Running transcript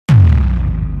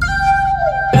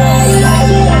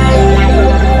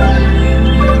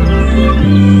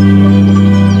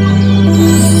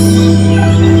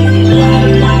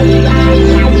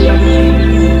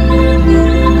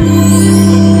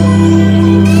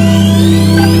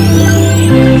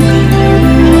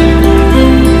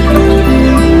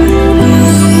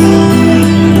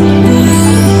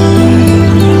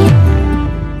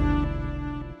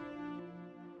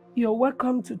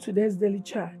Welcome to today's daily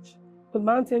charge with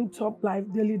Mountain Top Life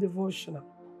Daily Devotional,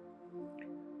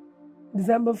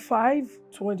 December 5,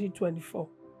 2024.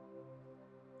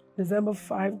 December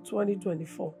 5,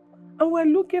 2024. And we're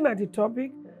looking at the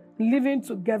topic, living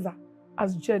together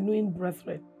as genuine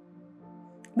brethren.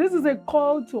 This is a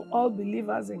call to all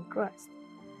believers in Christ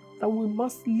that we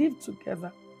must live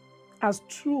together as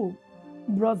true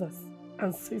brothers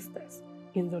and sisters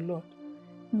in the Lord.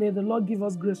 May the Lord give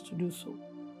us grace to do so.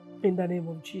 In the name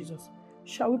of Jesus.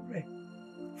 Shall we pray?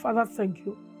 Father, thank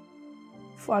you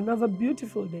for another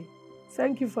beautiful day.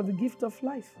 Thank you for the gift of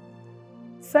life.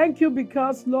 Thank you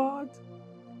because, Lord,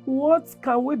 what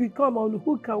can we become and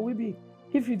who can we be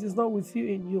if it is not with you,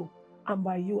 in you, and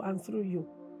by you and through you?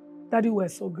 Daddy, we're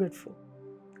so grateful.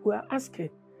 We are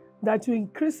asking that you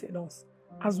increase in us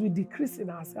as we decrease in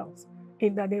ourselves.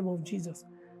 In the name of Jesus.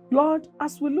 Lord,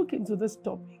 as we look into this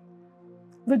topic,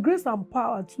 the grace and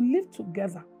power to live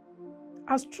together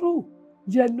as true,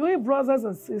 genuine brothers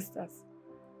and sisters,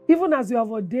 even as you have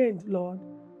ordained, Lord,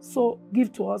 so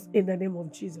give to us in the name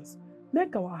of Jesus.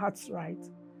 Make our hearts right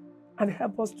and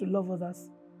help us to love others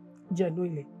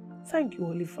genuinely. Thank you,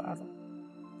 Holy Father.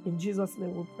 In Jesus'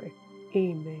 name we pray.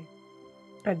 Amen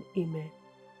and amen.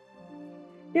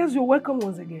 Yes, you're welcome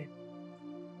once again.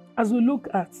 As we look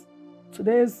at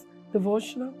today's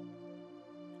devotional,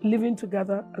 living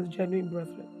together as genuine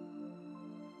brethren.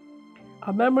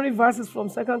 Our memory verse is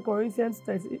from 2 Corinthians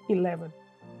 13:11.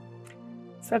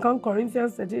 2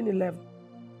 Corinthians 13:11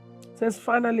 says,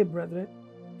 finally, brethren,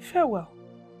 farewell.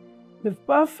 Be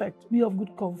perfect, be of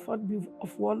good comfort, be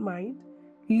of one mind,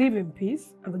 live in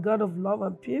peace, and the God of love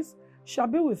and peace shall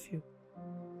be with you.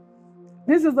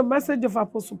 This is the message of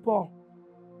Apostle Paul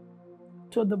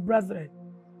to the brethren.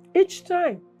 Each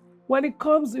time when he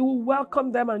comes, he will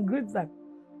welcome them and greet them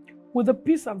with the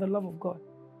peace and the love of God.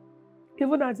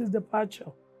 Even at his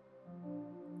departure,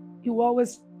 he will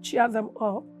always cheer them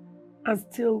up and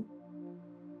still,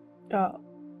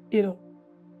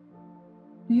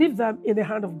 leave them in the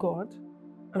hand of God.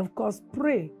 And of course,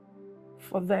 pray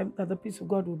for them that the peace of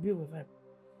God will be with them.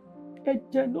 A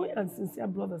genuine and sincere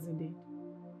brothers indeed.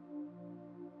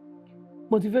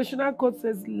 Motivational quote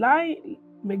says, lie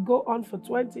may go on for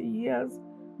 20 years,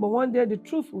 but one day the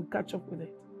truth will catch up with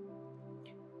it.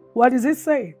 What is it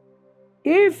saying?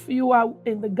 If you are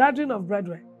in the gathering of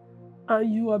brethren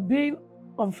and you are being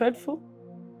unfaithful,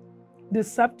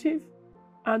 deceptive,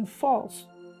 and false,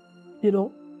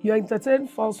 you entertain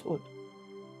falsehood,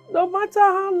 no matter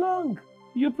how long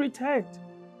you pretend,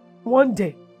 one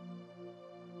day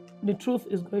the truth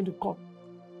is going to come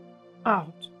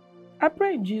out. I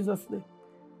pray in Jesus' name,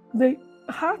 the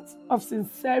heart of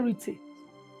sincerity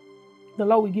the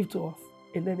Lord will give to us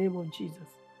in the name of Jesus.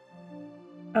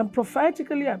 And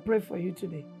prophetically, I pray for you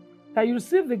today that you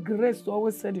receive the grace to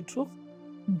always say the truth,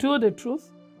 do the truth,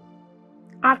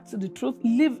 act the truth,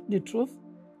 live the truth,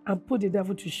 and put the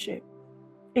devil to shame.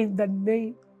 In the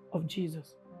name of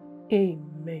Jesus.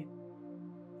 Amen.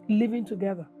 Living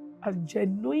together as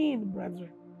genuine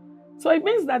brethren. So it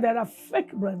means that there are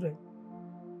fake brethren.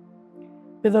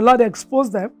 May the Lord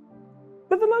expose them.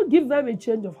 May the Lord give them a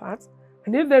change of heart.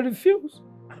 And if they refuse,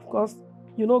 of course,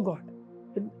 you know God.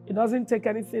 It doesn't take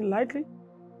anything lightly.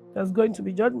 There's going to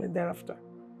be judgment thereafter.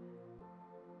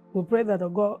 We pray that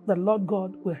the Lord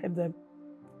God will help them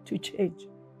to change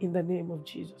in the name of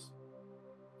Jesus.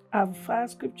 I have a fire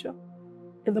scripture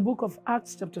in the book of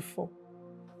Acts chapter 4,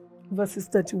 verses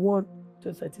 31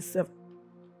 to 37.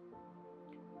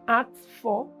 Acts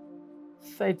 4,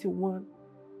 31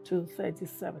 to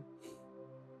 37.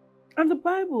 And the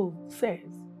Bible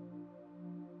says,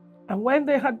 and when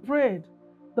they had prayed,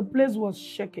 the place was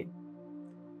shaken,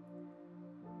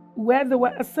 where they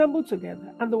were assembled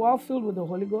together, and they were all filled with the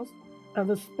Holy Ghost, and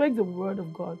they spake the word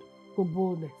of God with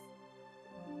boldness.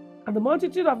 And the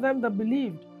multitude of them that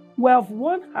believed were of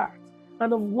one heart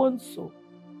and of one soul.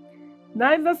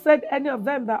 Neither said any of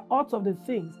them that aught of the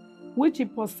things which he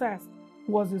possessed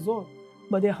was his own,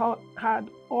 but they had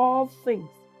all things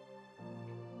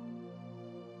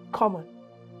common.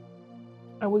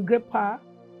 And with great power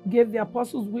gave the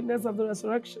apostles witness of the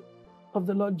resurrection of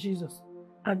the Lord Jesus,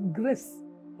 and grace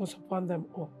was upon them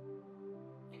all.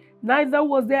 Neither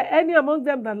was there any among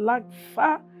them that lacked,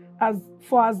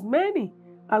 for as many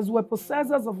as were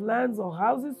possessors of lands or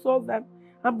houses sold them,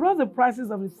 and brought the prices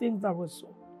of the things that were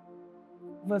sold.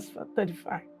 Verse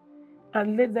 35.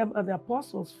 And laid them at the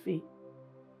apostles' feet,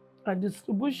 and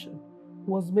distribution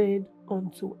was made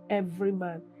unto every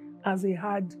man as he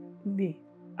had need.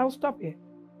 I'll stop here.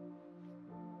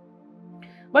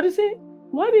 But you see,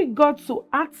 when we got to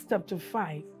Acts chapter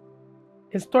 5,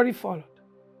 a story followed.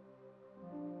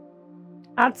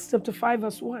 Acts chapter 5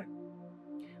 verse 1.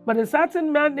 But a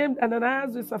certain man named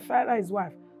Ananias with Sapphira his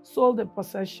wife sold the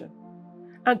possession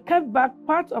and kept back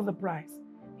part of the price,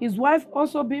 his wife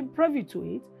also being privy to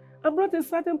it, and brought a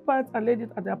certain part and laid it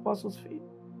at the apostles' feet.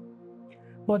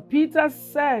 But Peter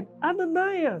said,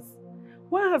 Ananias,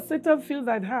 why has Satan filled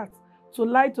thine heart to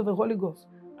lie to the Holy Ghost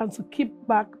and to keep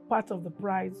back part of the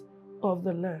price of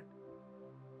the land?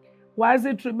 Whilst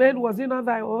it remained, was it not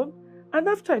thy own? And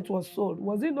after it was sold,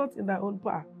 was it not in thy own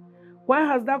power? Why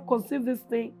hast thou conceived this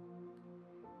thing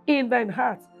in thine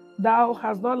heart? Thou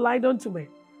hast not lied unto men,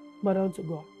 but unto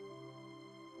God.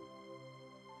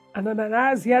 And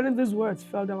Ananias, hearing these words,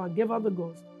 fell down and gave up the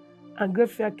ghost, and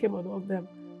great fear came on all them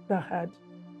that heard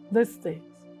these things.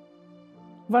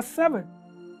 Verse 7.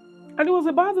 And it was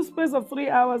about the space of 3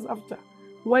 hours after,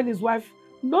 when his wife,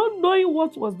 not knowing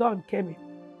what was done, came in.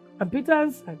 And Peter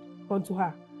answered unto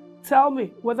her, Tell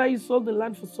me whether you sold the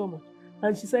land for so much.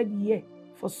 And she said, Yea,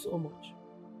 for so much.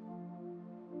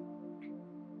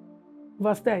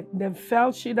 Verse 10. Then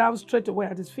fell she down straightway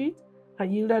at his feet,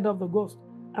 and yielded up the ghost.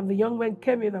 And the young men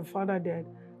came in and found her dead,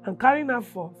 and carrying her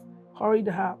forth, hurried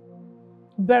her,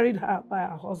 buried her by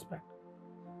her husband.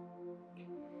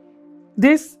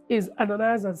 This is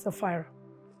Ananias and Sapphira,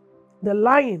 the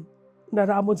lying that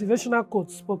our motivational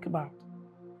quote spoke about.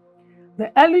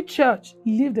 The early church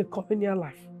lived a communal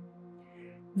life.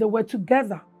 They were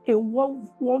together in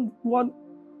one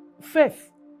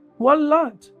faith, one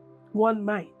Lord, one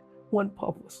mind, one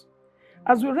purpose.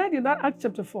 As we read in that Acts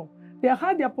chapter 4, they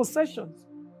had their possessions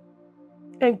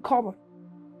in common,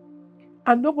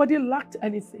 and nobody lacked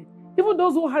anything. Even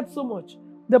those who had so much,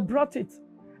 they brought it,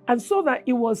 and so that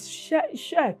it was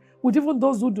shared with even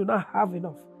those who do not have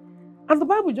enough. And the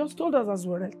Bible just told us as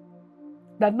we read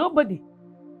that nobody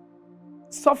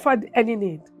suffered any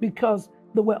need because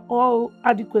they were all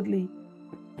adequately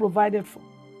provided for.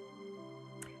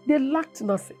 They lacked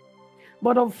nothing.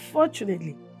 But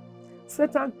unfortunately,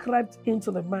 Satan crept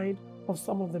into the mind of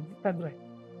some of the brethren.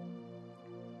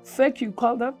 Fake, you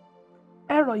call them.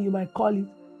 Error, you might call it.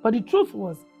 But the truth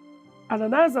was,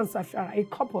 Ananias and Sapphira, a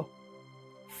couple,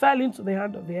 fell into the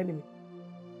hand of the enemy.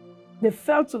 They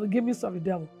fell to the gimmicks of the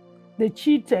devil. They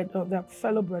cheated on their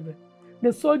fellow brethren.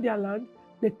 They sold their land.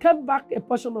 They kept back a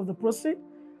portion of the proceeds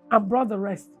and brought the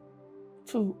rest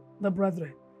to the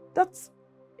brethren. That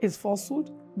is falsehood,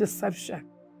 deception.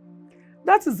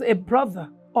 That is a brother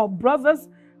or brothers,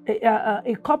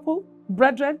 a couple,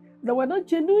 brethren that were not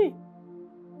genuine.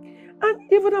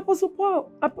 And even Apostle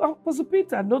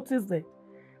Peter noticed that.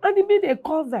 And immediately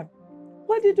called them.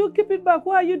 Why did you keep it back?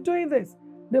 Why are you doing this?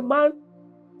 The man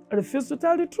refused to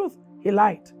tell the truth. He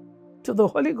lied to the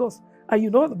Holy Ghost. And you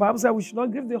know, the Bible said we should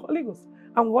not grieve the Holy Ghost.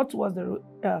 And what was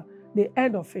the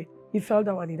end of it? He fell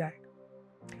down and he died.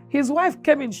 His wife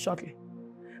came in shortly.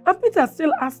 And Peter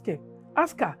still asked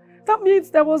her. That means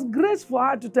there was grace for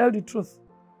her to tell the truth.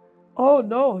 Oh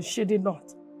no, she did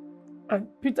not. And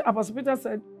Apostle Peter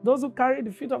said, those who carry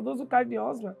the feet of those who carry their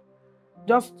husband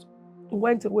just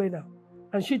went away now.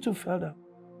 And she too fell down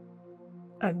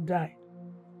and died.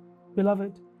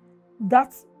 Beloved,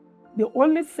 that's the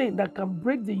only thing that can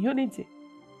break the unity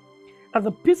and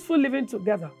the peaceful living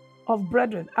together of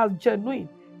brethren as genuine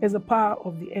is the power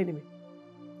of the enemy,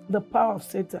 the power of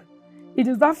Satan. It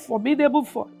is that formidable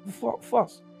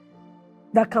force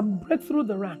that can break through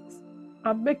the ranks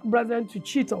and make brethren to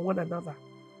cheat on one another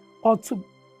or to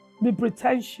be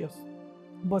pretentious.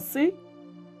 But see,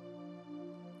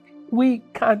 we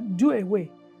can do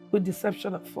away with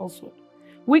deception and falsehood.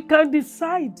 We can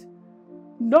decide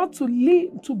not to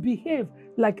live, to behave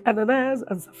like Ananias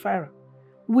and Sapphira.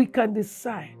 We can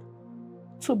decide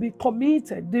to be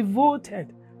committed,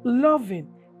 devoted, loving,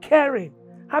 caring,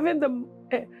 having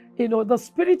the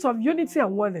spirit of unity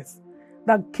and oneness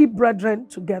that keep brethren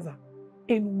together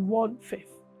in one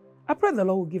faith. I pray the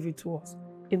Lord will give it to us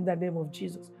in the name of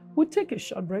Jesus. We'll take a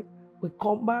short break. We'll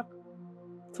come back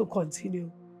to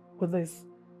continue with this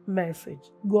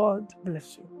message. God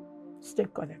bless you. Stay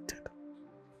connected.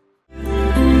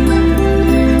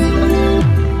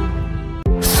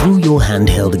 Through your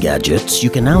handheld gadgets, you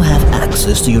can now have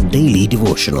access to your daily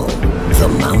devotional, The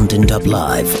Mountaintop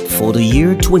Live for the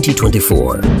year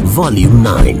 2024, Volume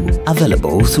 9,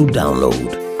 available through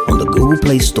download on the Google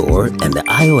Play Store and the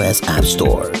iOS App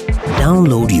Store.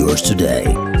 Download yours today.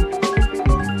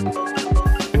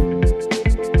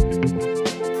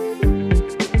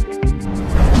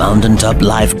 Mountaintop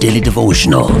Live Daily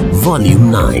Devotional,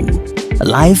 Volume 9, a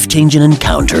life-changing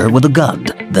encounter with a God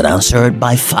that answered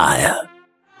by fire.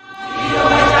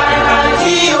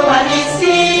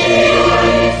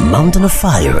 Mountain of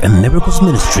Fire and Miracles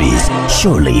Ministries,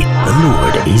 surely the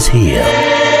Lord is here.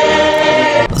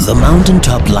 The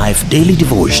Mountaintop Life Daily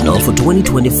Devotional for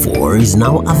 2024 is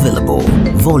now available.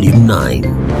 Volume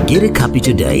 9. Get a copy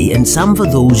today and some for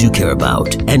those you care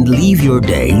about, and leave your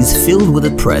days filled with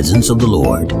the presence of the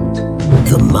Lord.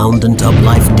 The Mountaintop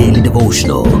Life Daily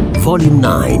Devotional, Volume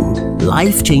 9.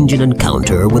 Life-changing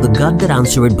encounter with a God that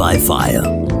answered by fire.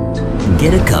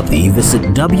 Get a copy, visit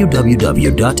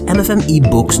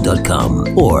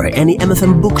www.mfmebooks.com or any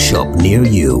MFM bookshop near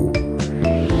you.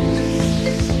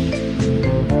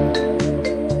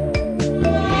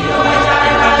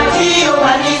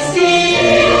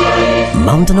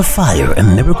 Mountain of Fire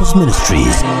and Miracles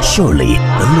Ministries. Surely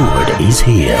the Lord is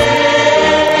here.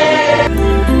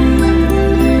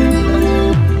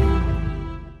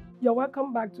 You're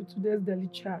welcome back to today's daily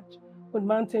church with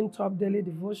Mountaintop Daily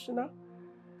Devotional.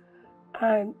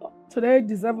 And today,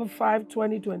 December 5,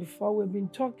 2024, we've been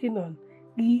talking on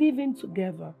living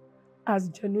together as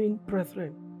genuine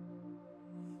brethren.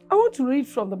 I want to read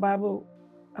from the Bible.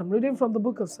 I'm reading from the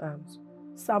book of Psalms,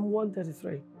 Psalm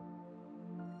 133.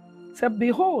 It said,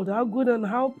 "Behold, how good and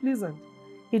how pleasant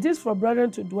it is for brethren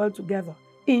to dwell together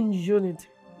in unity.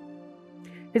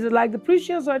 It is like the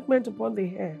precious ointment upon the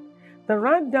head, that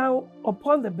ran down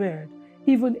upon the beard,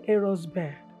 even Aaron's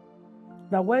beard,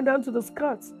 that went down to the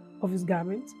skirts of his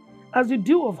garments, as the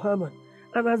dew of Hermon,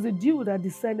 and as the dew that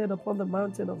descended upon the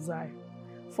mountain of Zion.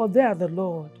 For there the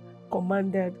Lord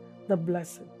commanded the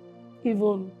blessing,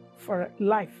 even for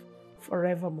life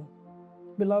forevermore."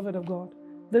 Beloved of God,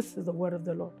 this is the word of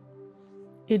the Lord.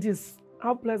 It is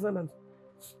how pleasant and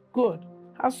good,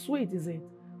 how sweet is it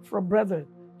for brethren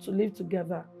to live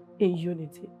together in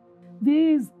unity.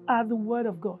 These are the word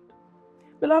of God.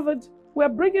 Beloved, we're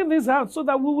bringing this out so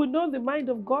that we will know the mind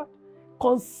of God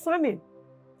concerning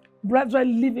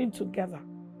brethren living together,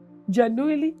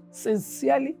 genuinely,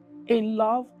 sincerely, in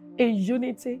love, in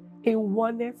unity, in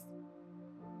oneness,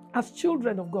 as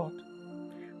children of God.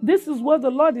 This is what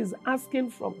the Lord is asking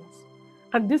from us,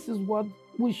 and this is what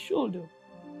we should do.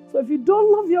 So if you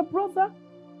don't love your brother,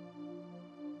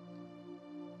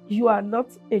 you are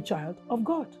not a child of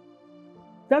God.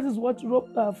 That is what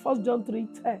 1 John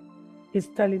 3:10 is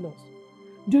telling us.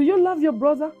 Do you love your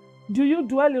brother? Do you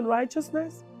dwell in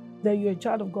righteousness? Then you're a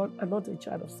child of God and not a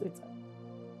child of Satan.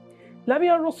 Let me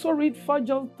also read 1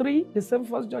 John 3, the same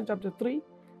 1 John chapter 3,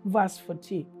 verse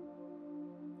 14.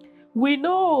 "We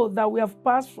know that we have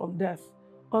passed from death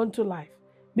unto life,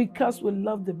 because we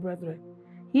love the brethren.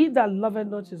 He that loveth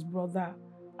not his brother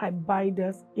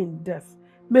abideth in death."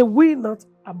 May we not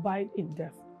abide in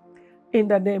death. In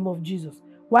the name of Jesus.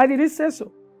 Why did he say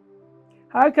so?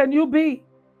 How can you be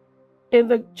in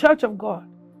the church of God,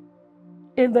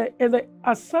 in the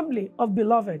assembly of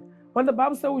beloved, when the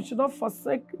Bible says we should not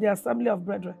forsake the assembly of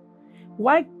brethren?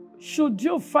 Why should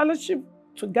you fellowship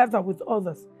together with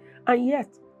others, and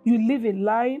yet you live in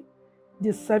lying,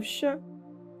 deception,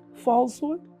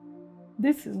 falsehood?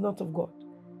 This is not of God.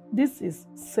 This is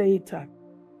Satan.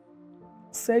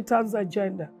 Satan's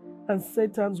agenda and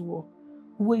Satan's war.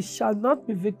 We shall not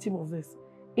be victim of this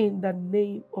in the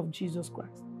name of Jesus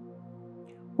Christ.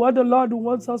 What the Lord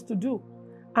wants us to do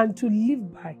and to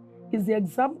live by is the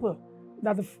example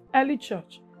that the early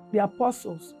church, the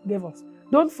apostles, gave us.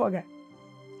 Don't forget,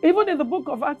 even in the book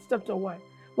of Acts chapter 1,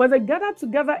 when they gathered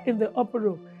together in the upper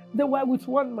room, they were with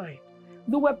one mind.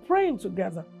 They were praying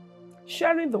together,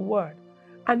 sharing the word,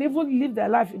 and even live their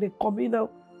life in a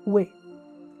communal way,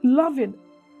 loving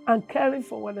and caring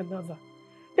for one another.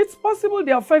 It's possible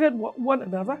they offended one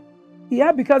another,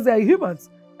 because they are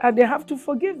humans and they have to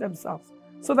forgive themselves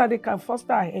so that they can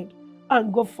foster ahead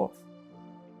and go forth.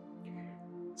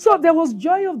 So there was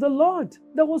joy of the Lord.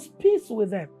 There was peace with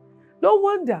them. No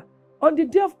wonder on the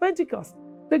day of Pentecost,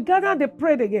 they gathered, they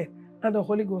prayed again, and the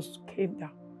Holy Ghost came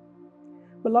down.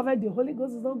 Beloved, the Holy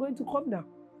Ghost is not going to come down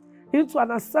into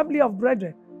an assembly of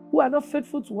brethren who are not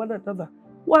faithful to one another,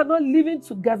 who are not living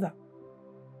together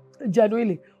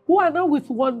genuinely, who are not with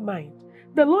one mind.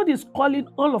 The Lord is calling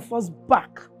all of us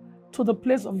back to the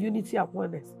place of unity and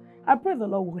oneness. I pray the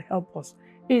Lord will help us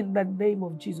in the name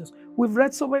of Jesus. We've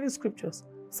read so many scriptures.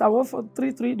 Psalm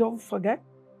 133, don't forget.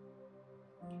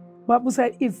 Bible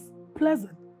said it's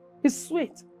pleasant, it's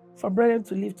sweet for brethren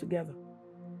to live together.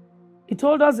 He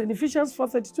told us in Ephesians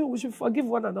 4:32, we should forgive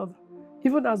one another,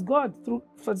 even as God,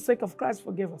 for the sake of Christ,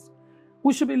 forgave us.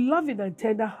 We should be loving and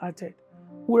tender-hearted.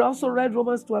 We also read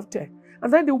Romans 12:10.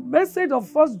 And then the message of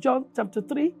 1 John chapter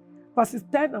 3, verses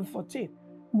 10 and 14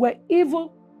 were even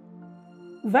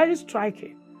very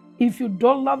striking. If you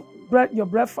don't love your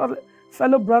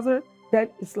fellow brother, then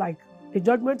it's like a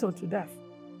judgment unto death.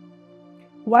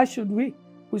 Why should we?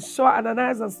 We saw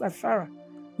Ananias and Sapphira.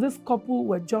 This couple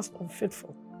were just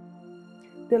unfaithful.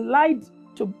 They lied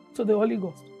to the Holy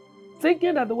Ghost,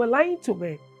 thinking that they were lying to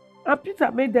men. And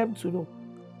Peter made them to know,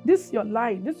 this your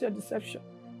lying, this your deception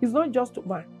is not just to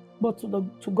man, but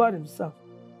to God himself.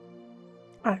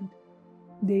 And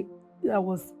there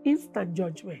was instant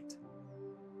judgment.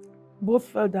 Both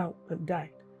fell down and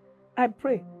died. I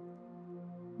pray,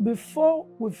 before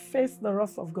we face the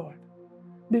wrath of God,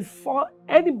 before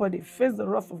anybody face the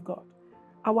wrath of God,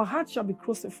 our hearts shall be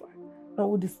crucified,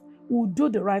 and we'll do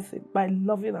the right thing by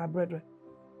loving our brethren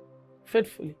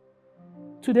faithfully.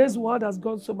 Today's world has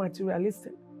gone so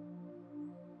materialistic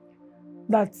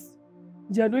that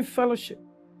genuine fellowship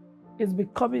is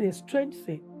becoming a strange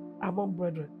thing among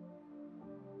brethren.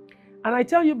 And I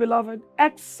tell you, beloved,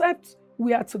 except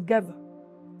we are together,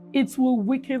 it will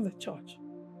weaken the church.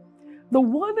 The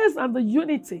oneness and the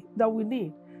unity that we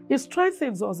need, it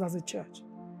strengthens us as a church,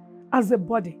 as a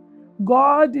body.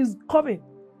 God is coming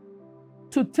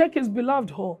to take his beloved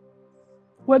home.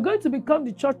 We're going to become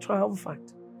the church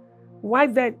triumphant. Why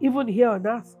then, even here on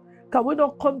earth, can we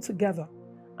not come together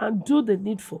and do the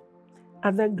needful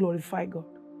and then glorify God?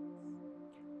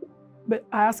 But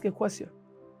I ask a question.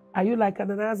 Are you like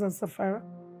Ananias and Sapphira?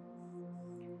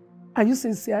 Are you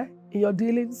sincere in your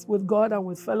dealings with God and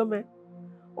with fellow men?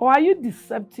 Or are you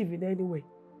deceptive in any way?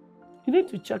 You need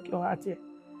to check your heart here.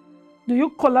 Do you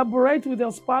collaborate with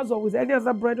your spouse or with any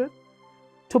other brethren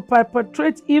to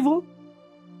perpetrate evil?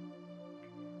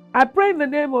 I pray in the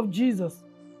name of Jesus,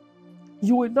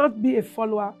 you will not be a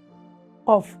follower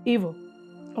of evil,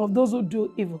 of those who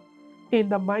do evil, in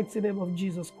the mighty name of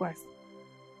Jesus Christ.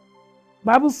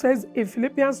 Bible says in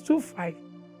Philippians 2:5,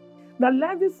 that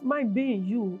let this mind be in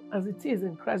you as it is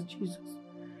in Christ Jesus.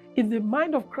 If the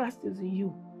mind of Christ is in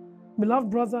you,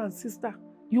 beloved brother and sister,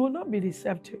 you will not be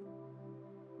deceptive.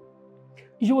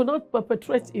 You will not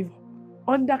perpetrate evil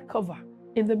undercover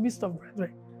in the midst of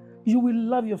brethren. You will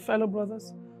love your fellow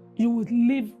brothers. You will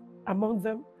live among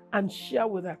them and share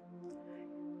with them.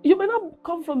 You may not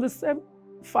come from the same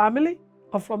family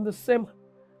or from the same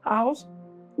house.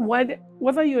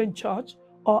 Whether you're in church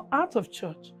or out of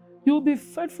church, you will be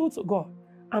faithful to God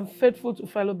and faithful to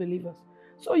fellow believers.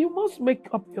 So you must make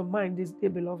up your mind this day,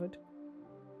 beloved,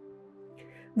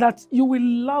 that you will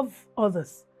love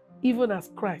others even as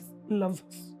Christ loves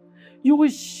us. You will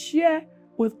share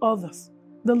with others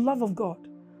the love of God.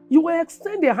 You will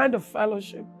extend a hand of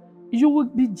fellowship. You will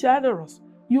be generous.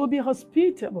 You will be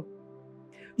hospitable.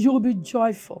 You will be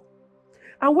joyful.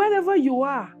 And wherever you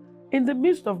are in the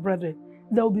midst of brethren,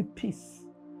 there will be peace.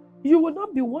 You will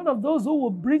not be one of those who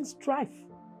will bring strife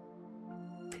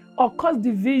or cause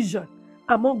division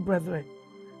among brethren.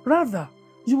 Rather,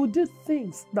 you will do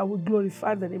things that will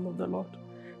glorify the name of the Lord.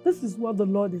 This is what the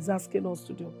Lord is asking us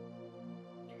to do.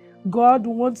 God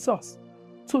wants us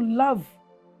to love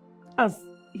as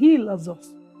he loves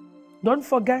us. Don't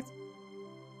forget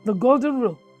the golden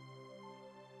rule.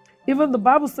 Even the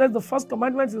Bible says the first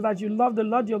commandment is that you love the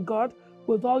Lord your God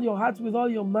with all your heart, with all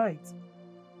your might.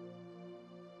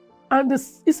 And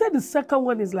he said the second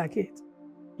one is like it.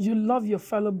 You love your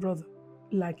fellow brother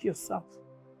like yourself.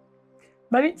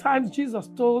 Many times Jesus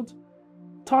taught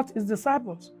his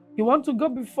disciples, you want to go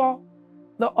before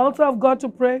the altar of God to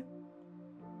pray?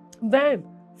 Then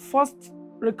first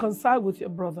reconcile with your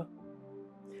brother.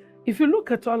 If you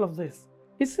look at all of this,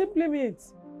 it simply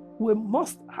means we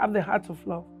must have the heart of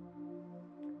love.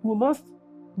 We must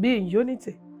be in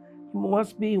unity. We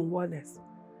must be in oneness.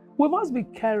 We must be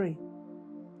caring.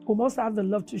 We must have the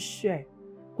love to share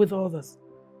with others.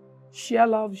 Share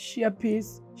love, share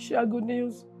peace, share good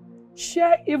news.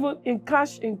 Share even in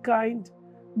cash, in kind.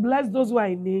 Bless those who are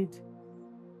in need.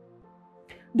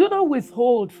 Do not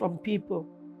withhold from people.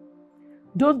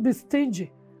 Don't be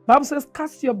stingy. The Bible says,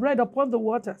 cast your bread upon the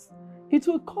waters. It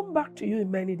will come back to you in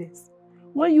many days.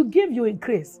 When you give, you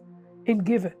increase in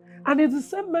giving. And it's the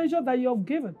same measure that you have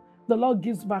given, the Lord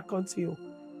gives back unto you.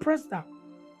 Press down,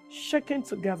 shaking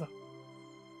together,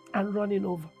 and running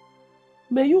over.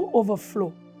 May you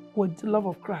overflow with the love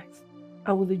of Christ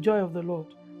and with the joy of the Lord,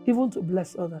 even to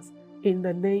bless others, in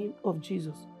the name of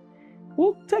Jesus.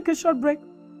 We'll take a short break.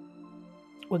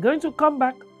 We're going to come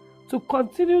back to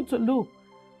continue to look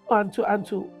and to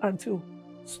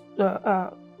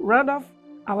round off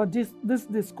this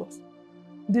discourse.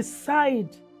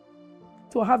 Decide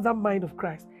to have that mind of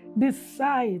Christ.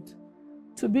 Decide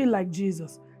to be like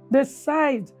Jesus.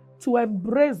 Decide to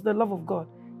embrace the love of God,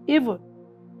 even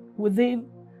within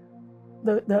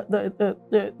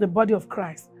the body of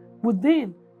Christ,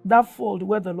 within that fold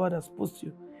where the Lord has put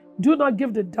you. Do not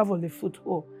give the devil a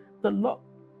foothold. The Lord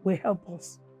will help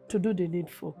us to do the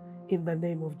needful in the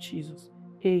name of Jesus.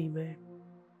 Amen.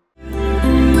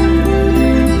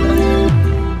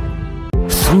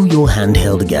 Through your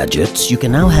handheld gadgets, you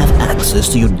can now have access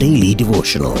to your daily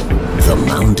devotional, The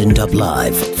Mountaintop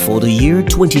Live for the year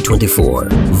 2024,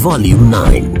 Volume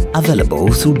 9, available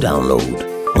through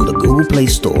download on the Google Play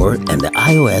Store and the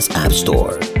iOS App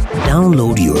Store.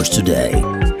 Download yours today.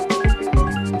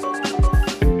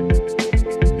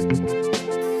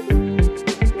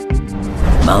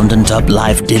 Mountaintop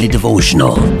Live Daily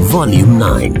Devotional, Volume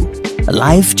 9, a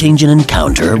life-changing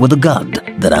encounter with a God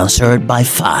that answered by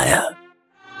fire.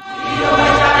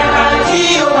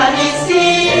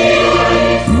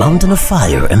 Mountain of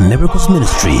Fire and Miracles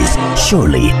Ministries,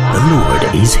 surely the Lord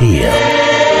is here.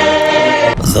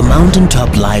 The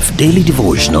Mountaintop Life Daily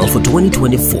Devotional for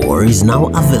 2024 is now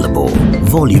available,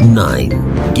 Volume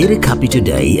 9. Get a copy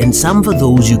today and some for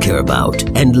those you care about,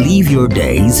 and leave your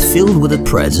days filled with the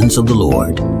presence of the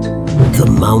Lord. The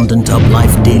Mountaintop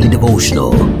Life Daily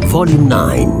Devotional, Volume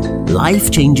 9,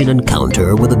 Life-Changing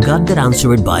Encounter with a God that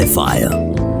Answered by Fire.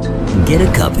 Get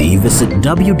a copy, visit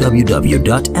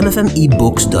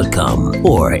www.mfmebooks.com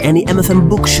or any MFM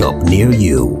bookshop near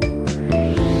you.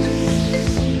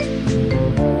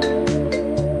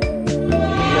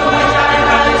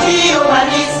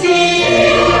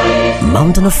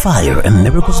 Mountain of Fire and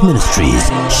Miracles Ministries,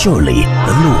 surely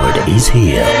the Lord is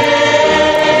here.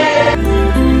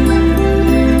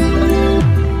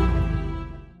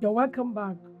 You're welcome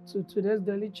back to today's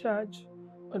Daily Charge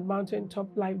on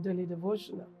Mountaintop Life Daily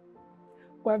Devotional.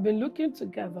 We have been looking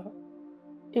together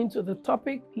into the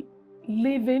topic,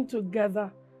 living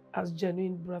together as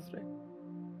genuine brethren.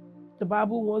 The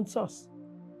Bible wants us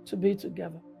to be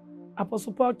together.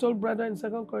 Apostle Paul told brethren in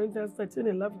 2 Corinthians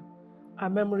 13:11,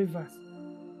 our memory verse.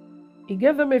 He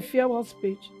gave them a farewell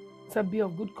speech, said, be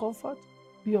of good comfort,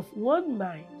 be of one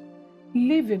mind,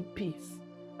 live in peace,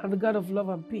 and the God of love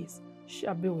and peace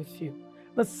shall be with you.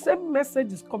 The same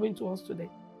message is coming to us today.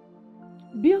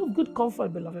 Be of good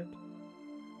comfort, beloved.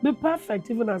 Be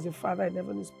perfect, even as your Father in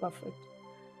heaven is perfect.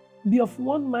 Be of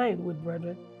one mind with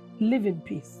brethren, live in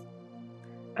peace,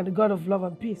 and the God of love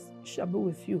and peace shall be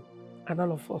with you and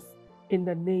all of us, in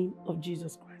the name of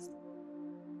Jesus Christ.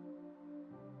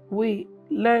 We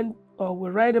learned, or we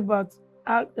read about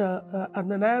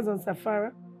Ananias and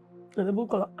Sapphira in the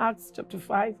book of Acts chapter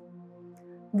 5.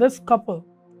 This couple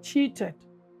cheated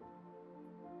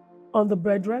on the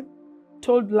brethren,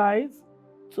 told lies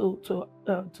to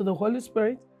the Holy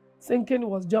Spirit, thinking it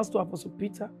was just to Apostle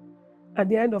Peter, and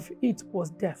the end of it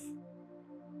was death.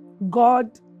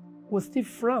 God will still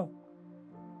frown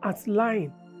at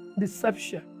lying,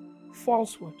 deception,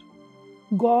 falsehood.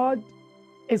 God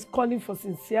is calling for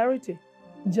sincerity,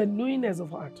 genuineness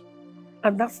of heart.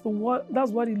 And that's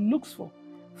what He looks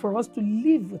for us to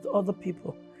live with other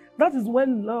people. That is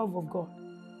when love of God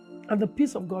and the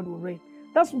peace of God will reign.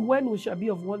 That's when we shall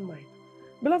be of one mind.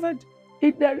 Beloved,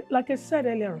 like I said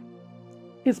earlier,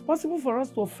 it's possible for us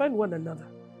to offend one another,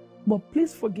 but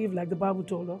please forgive like the Bible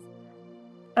told us.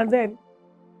 And then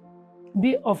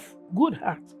be of good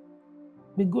heart,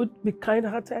 be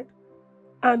kind-hearted,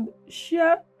 and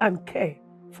share and care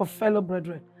for fellow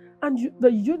brethren. And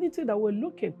the unity that we're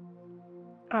looking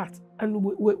at and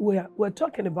we're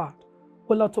talking about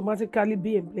will automatically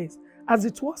be in place, as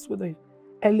it was with the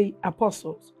early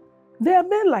apostles. They are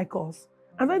men like us,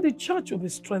 and then the church will be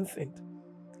strengthened,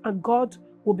 and God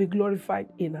will be glorified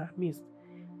in our midst.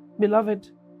 Beloved,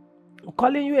 I'm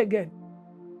calling you again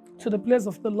to the place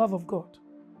of the love of God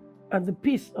and the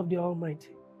peace of the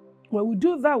Almighty. When we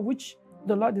do that which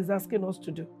the Lord is asking us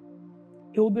to do,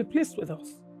 He will be pleased with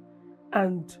us.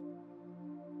 And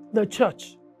the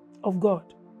church of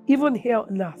God, even here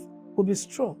on earth, will be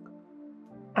strong,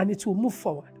 and it will move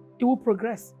forward. It will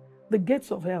progress. The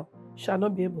gates of hell shall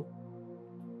not be able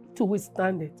to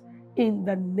withstand it, in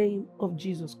the name of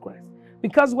Jesus Christ.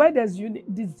 Because where there's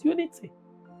disunity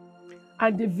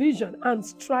and division and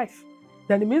strife,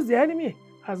 then it means the enemy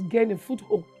has gained a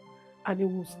foothold, and he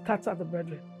will scatter the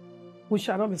brethren. We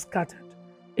shall not be scattered,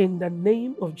 in the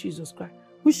name of Jesus Christ.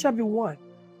 We shall be one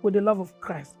with the love of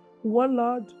Christ. One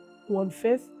Lord, one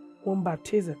faith, one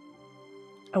baptism.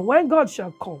 And when God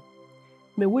shall come,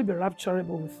 may we be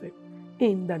rapturable with Him,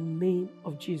 in the name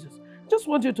of Jesus. Just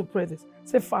want you to pray this.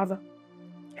 Say, Father,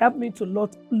 help me to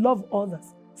love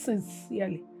others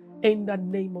sincerely, in the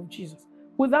name of Jesus,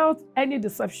 without any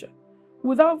deception,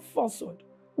 without falsehood,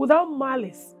 without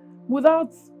malice,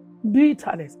 without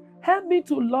bitterness. Help me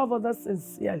to love others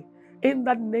sincerely, in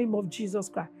the name of Jesus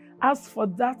Christ. As for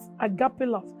that agape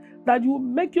love, that will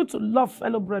make you to love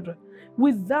fellow brethren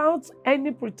without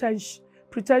any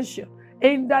pretension,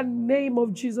 in the name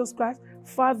of Jesus Christ.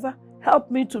 Father, help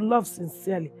me to love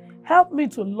sincerely. Help me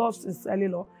to love sincerely,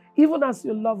 Lord, even as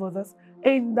you love others,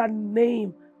 in the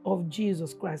name of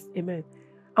Jesus Christ. Amen.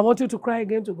 I want you to cry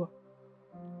again to God.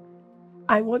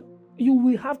 You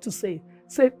will have to say,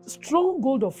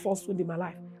 stronghold of falsehood in my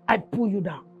life, I pull you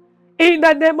down. In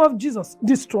the name of Jesus,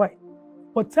 destroy.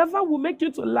 Whatever will make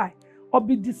you to lie or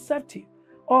be deceptive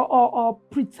or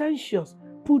pretentious,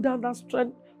 pull down that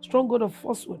stronghold of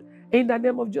falsehood. In the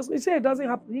name of Jesus. You say it doesn't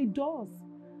happen. It does.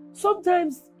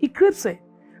 Sometimes it creeps in.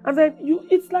 And then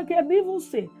it's like an evil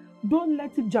sin. Don't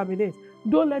let it germinate.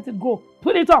 Don't let it go.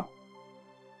 Put it up.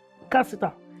 Cast it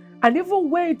out. And even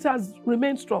when it has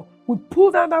remained strong, we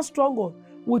pull down that stronghold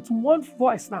with one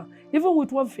voice now, even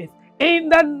with one faith, in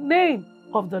the name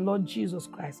of the Lord Jesus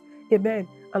Christ. Amen.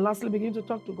 And lastly, begin to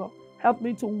talk to God. Help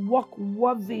me to walk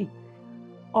worthy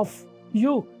of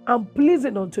you and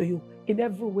pleasing unto you in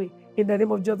every way. In the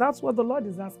name of Jesus. That's what the Lord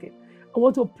is asking. I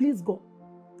want to please God.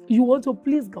 You want to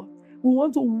please God. We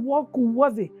want to walk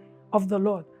worthy of the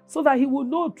Lord so that He will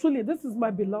know truly, this is my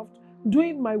beloved,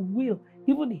 doing my will,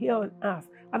 even here on earth.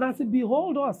 And as He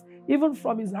beholds us, even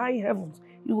from His high heavens,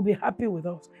 He will be happy with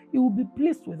us. He will be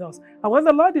pleased with us. And when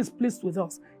the Lord is pleased with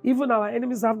us, even our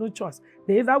enemies have no choice.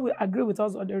 They either will agree with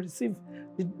us or they receive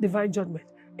the divine judgment.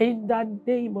 In the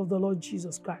name of the Lord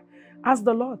Jesus Christ. Ask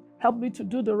the Lord, help me to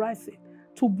do the right thing,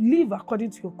 to live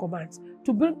according to your commands,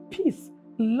 to bring peace,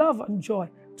 love, and joy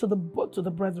to the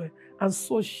brethren. And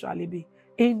so shall it be.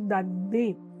 In the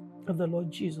name of the Lord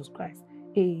Jesus Christ.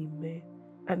 Amen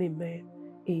and amen.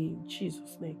 In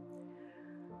Jesus' name.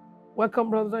 Welcome,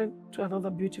 brethren, to another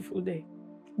beautiful day.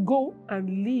 Go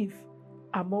and live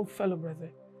among fellow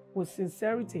brethren with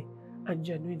sincerity and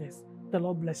genuineness. The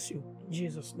Lord bless you. In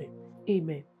Jesus' name.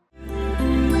 Amen.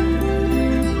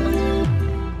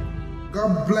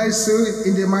 God bless you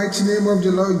in the mighty name of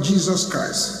the Lord Jesus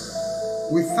Christ.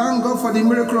 We thank God for the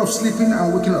miracle of sleeping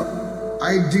and waking up.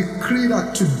 I decree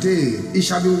that today it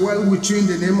shall be well with you in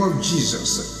the name of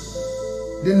Jesus.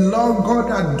 The Lord God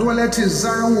that dwelleth in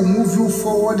Zion will move you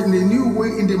forward in a new way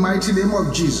in the mighty name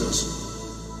of Jesus.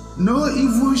 No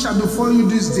evil shall befall you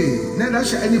this day, neither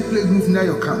shall any plague move near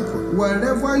your camp.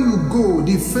 Wherever you go,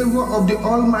 the favor of the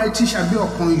Almighty shall be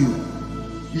upon you.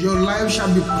 Your life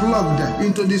shall be plugged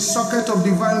into the socket of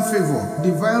divine favor,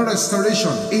 divine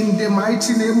restoration, in the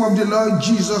mighty name of the Lord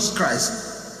Jesus Christ.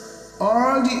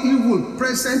 All the evil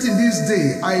present in this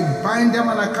day, I bind them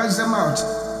and I cast them out.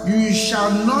 You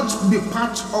shall not be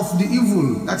part of the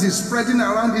evil that is spreading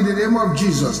around in the name of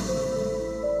Jesus.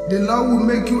 The Lord will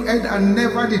make you head and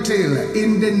never the tail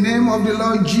in the name of the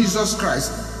Lord Jesus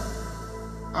Christ.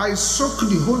 I soak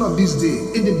the whole of this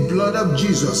day in the blood of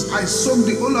Jesus. I soak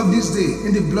the whole of this day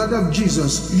in the blood of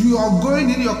Jesus. You are going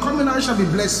in, your coming out shall be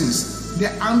blessings. The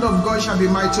hand of God shall be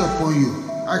mighty upon you.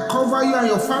 I cover you and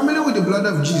your family with the blood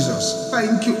of Jesus.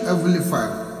 Thank you, Heavenly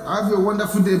Father. Have a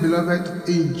wonderful day, beloved.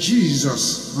 In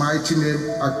Jesus' mighty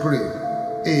name I pray.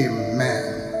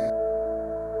 Amen.